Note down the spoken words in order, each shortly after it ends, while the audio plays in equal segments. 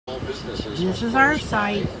This is our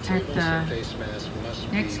site at the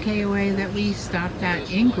next KOA that we stopped at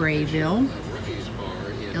in Grayville,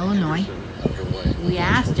 Illinois. We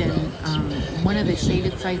asked and one of the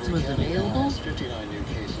shaded sites was available.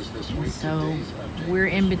 So we're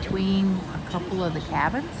in between a couple of the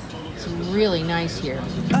cabins. It's really nice here.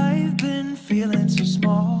 I've been feeling so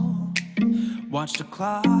small. Watch the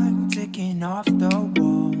clock ticking off the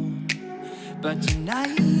wall. But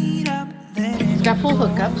tonight I'm letting It's got full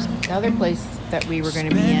hookups. The other place that we were going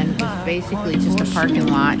to be in was basically just a parking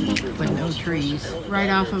lot with no trees. Right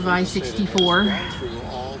off of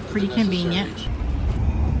I-64. Pretty convenient.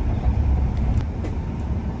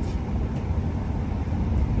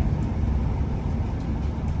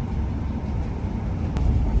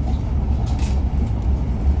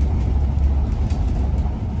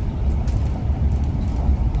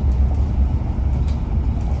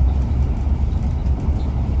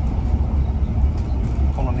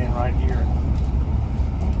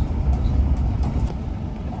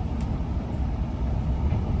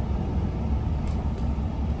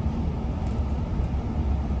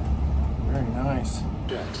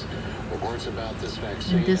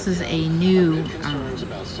 And this is a new,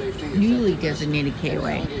 newly designated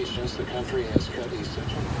KOA.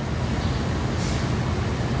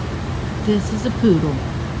 This is a poodle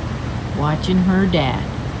watching her dad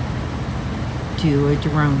do a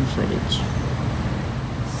drone footage.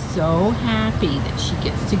 So happy that she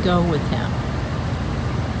gets to go with him.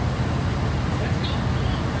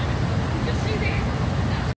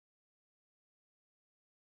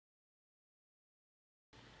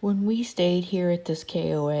 When we stayed here at this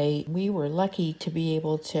KOA, we were lucky to be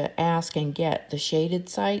able to ask and get the shaded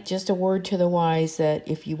site. Just a word to the wise that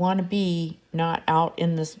if you want to be not out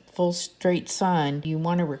in the full straight sun, you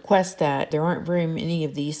want to request that. There aren't very many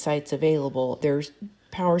of these sites available. There's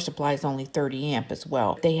power supply is only 30 amp as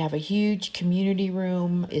well. They have a huge community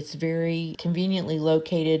room. It's very conveniently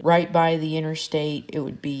located right by the interstate. It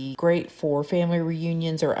would be great for family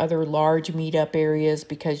reunions or other large meetup areas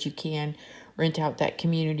because you can rent out that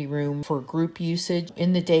community room for group usage.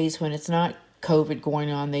 In the days when it's not COVID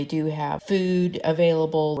going on, they do have food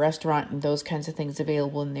available, restaurant and those kinds of things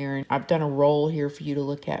available in there. And I've done a roll here for you to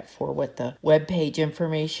look at for what the webpage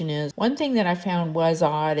information is. One thing that I found was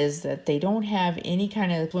odd is that they don't have any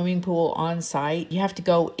kind of swimming pool on site. You have to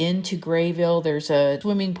go into Grayville. There's a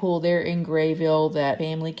swimming pool there in Grayville that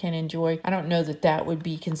family can enjoy. I don't know that that would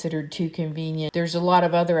be considered too convenient. There's a lot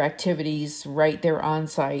of other activities right there on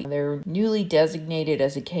site. They're newly designated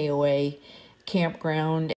as a KOA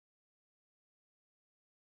campground.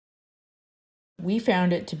 We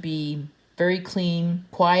found it to be very clean,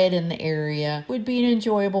 quiet in the area. Would be an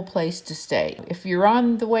enjoyable place to stay. If you're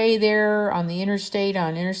on the way there on the interstate,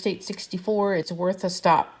 on Interstate 64, it's worth a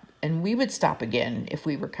stop. And we would stop again if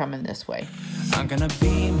we were coming this way. I'm gonna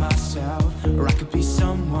be myself, or I could be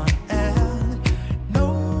someone else.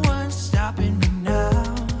 No one's stopping me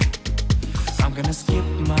now. I'm gonna skip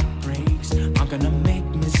my breaks. I'm gonna make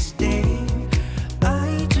mistakes.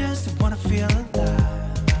 I just wanna feel alive.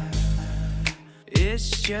 It's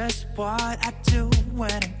just what I do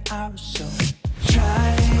when I'm out, so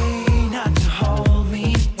try not to hold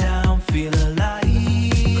me down. Feel alive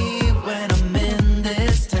when I'm in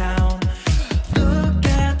this town. Look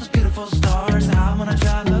at those beautiful stars. I wanna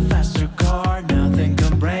drive a faster car. Nothing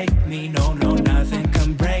can break me, no, no, nothing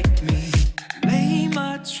can break me. Lay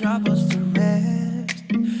my troubles to rest.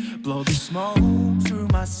 Blow the smoke through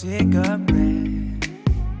my cigarette.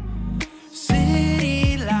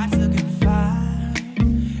 City lights looking fine.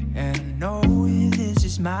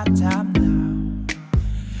 My time now.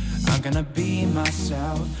 I'm gonna be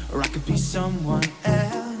myself, or I could be someone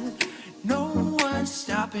else. No one's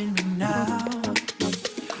stopping me now.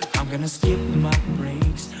 I'm gonna skip my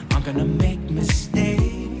breaks. I'm gonna make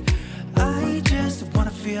mistakes. I just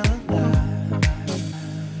wanna feel alive.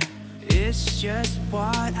 It's just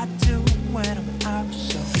what I do when I'm out,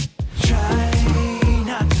 so try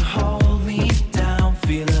not to hold me down.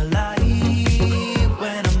 Feel alive.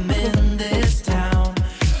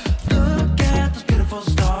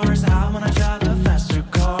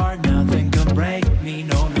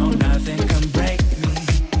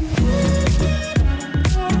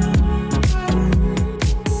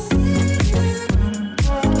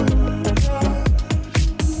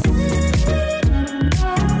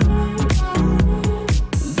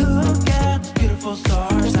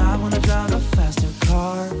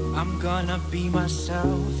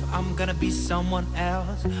 I'm gonna be someone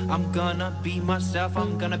else. I'm gonna be myself.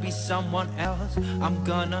 I'm gonna be someone else. I'm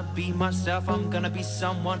gonna be myself. I'm gonna be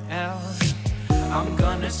someone else. I'm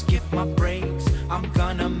gonna skip my breaks, I'm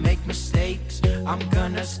gonna make mistakes. I'm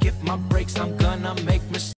gonna skip my breaks, I'm gonna make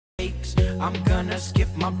mistakes. I'm gonna skip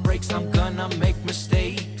my breaks, I'm gonna make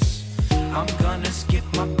mistakes. I'm gonna skip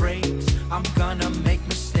my breaks, I'm gonna make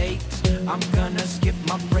mistakes. I'm gonna skip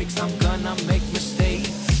my breaks, I'm gonna make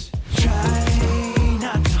mistakes. Try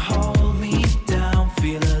not to hold me down,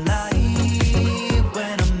 feel alive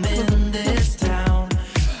when I'm in this town.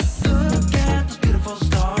 Look at those beautiful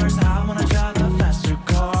stars, I wanna drive a faster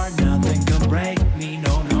car. Nothing can break me,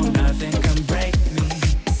 no, no, nothing can break me.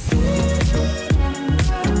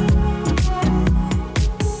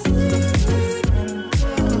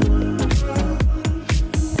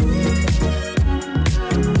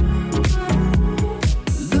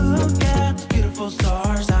 Look at the beautiful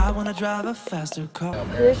stars, I wanna drive a faster car.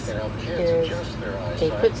 This is a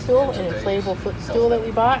footstool, an inflatable footstool that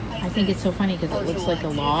we bought. I think it's so funny because it looks like a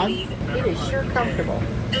log. It is sure comfortable.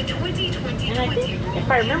 And I think, if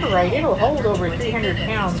I remember right, it'll hold over 300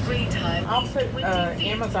 pounds. I'll put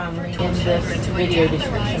Amazon link in this video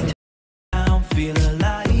description. Feel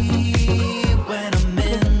alive when I'm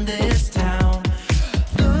in this town.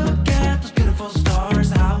 Look at those beautiful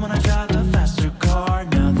stars, I wanna drive a faster car.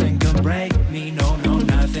 Nothing can break me, no, no,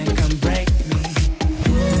 nothing can break me.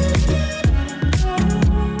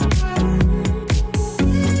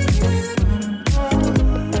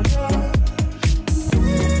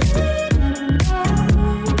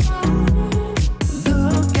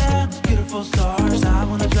 Look at the beautiful stars, I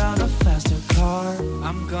wanna drive a faster car.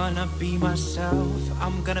 I'm gonna be myself,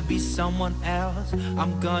 I'm gonna be someone else.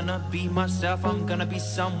 I'm gonna be myself, I'm gonna be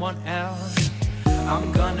someone else.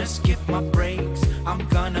 I'm gonna skip my breaks, I'm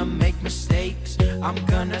gonna make mistakes. I'm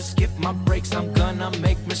gonna skip my breaks, I'm gonna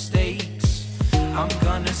make mistakes. I'm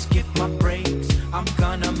gonna skip my breaks, I'm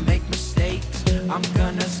gonna make mistakes. I'm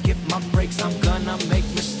gonna skip my breaks, I'm gonna make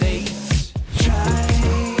mistakes.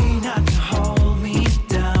 Try not to hold me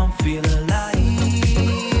down, feel alive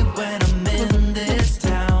when I'm in this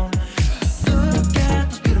town. Look at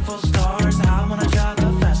those beautiful stars, I wanna drive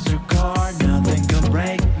a faster car. Nothing can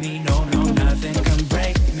break me, no, no, nothing can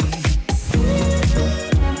break me.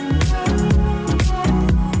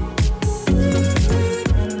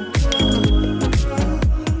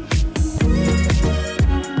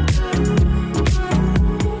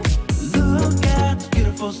 Look at the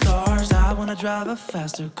beautiful stars, I wanna drive a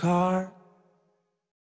faster car.